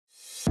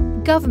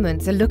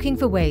Governments are looking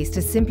for ways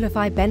to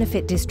simplify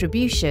benefit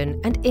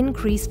distribution and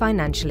increase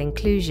financial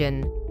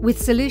inclusion,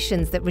 with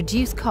solutions that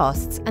reduce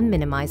costs and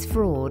minimize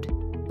fraud.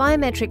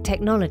 Biometric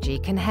technology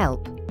can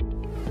help.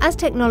 As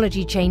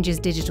technology changes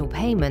digital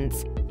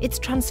payments, it's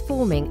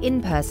transforming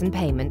in-person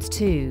payments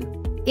too.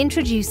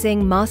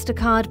 Introducing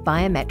Mastercard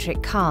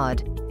Biometric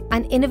Card,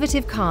 an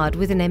innovative card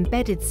with an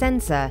embedded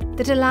sensor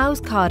that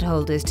allows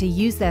cardholders to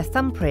use their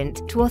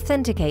thumbprint to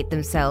authenticate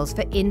themselves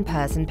for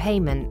in-person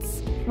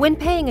payments. When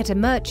paying at a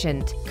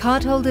merchant,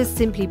 cardholders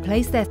simply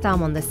place their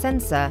thumb on the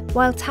sensor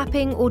while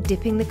tapping or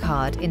dipping the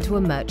card into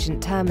a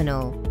merchant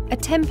terminal. A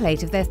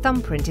template of their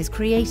thumbprint is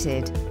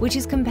created, which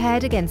is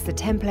compared against the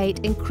template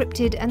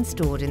encrypted and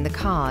stored in the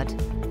card.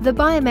 The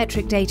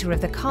biometric data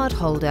of the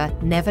cardholder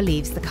never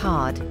leaves the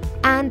card,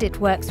 and it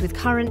works with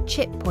current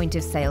chip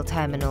point-of-sale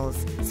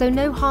terminals, so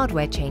no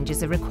hardware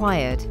changes are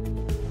required.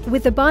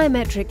 With the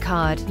biometric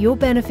card, your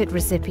benefit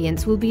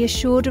recipients will be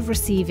assured of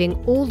receiving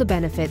all the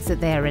benefits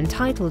that they are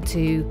entitled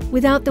to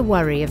without the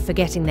worry of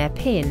forgetting their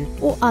PIN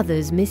or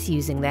others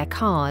misusing their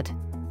card.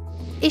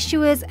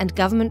 Issuers and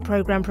government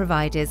program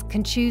providers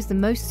can choose the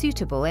most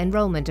suitable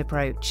enrollment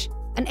approach.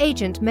 An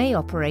agent may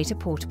operate a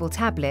portable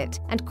tablet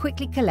and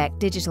quickly collect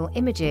digital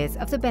images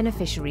of the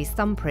beneficiary's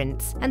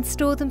thumbprints and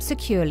store them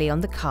securely on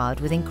the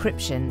card with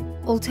encryption.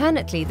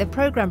 Alternately, the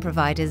program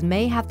providers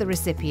may have the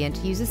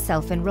recipient use a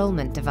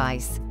self-enrollment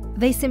device.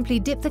 They simply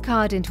dip the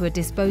card into a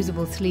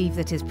disposable sleeve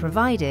that is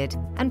provided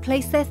and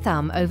place their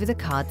thumb over the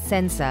card's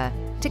sensor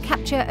to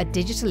capture a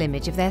digital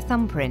image of their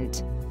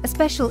thumbprint. A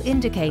special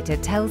indicator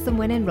tells them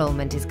when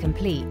enrollment is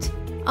complete,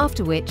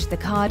 after which the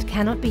card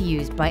cannot be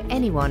used by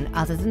anyone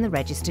other than the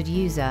registered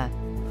user.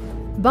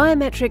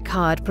 Biometric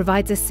Card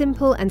provides a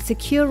simple and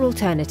secure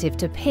alternative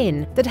to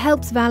PIN that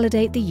helps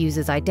validate the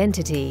user's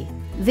identity.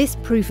 This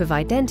proof of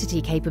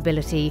identity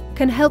capability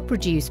can help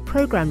reduce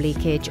program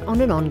leakage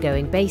on an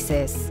ongoing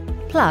basis.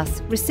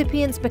 Plus,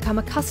 recipients become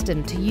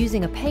accustomed to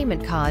using a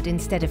payment card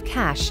instead of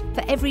cash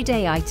for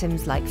everyday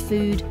items like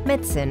food,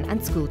 medicine,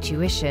 and school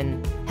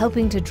tuition,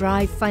 helping to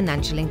drive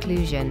financial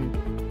inclusion.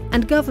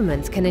 And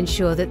governments can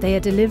ensure that they are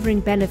delivering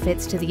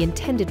benefits to the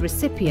intended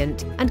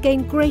recipient and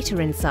gain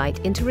greater insight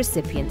into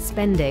recipient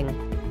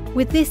spending.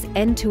 With this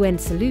end-to-end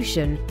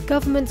solution,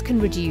 governments can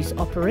reduce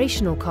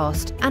operational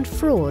cost and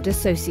fraud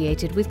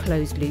associated with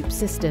closed-loop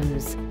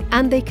systems,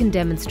 and they can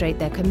demonstrate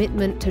their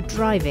commitment to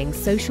driving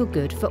social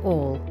good for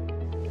all.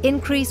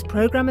 Increase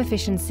program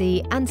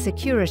efficiency and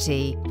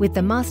security with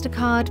the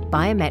Mastercard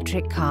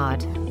Biometric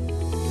Card.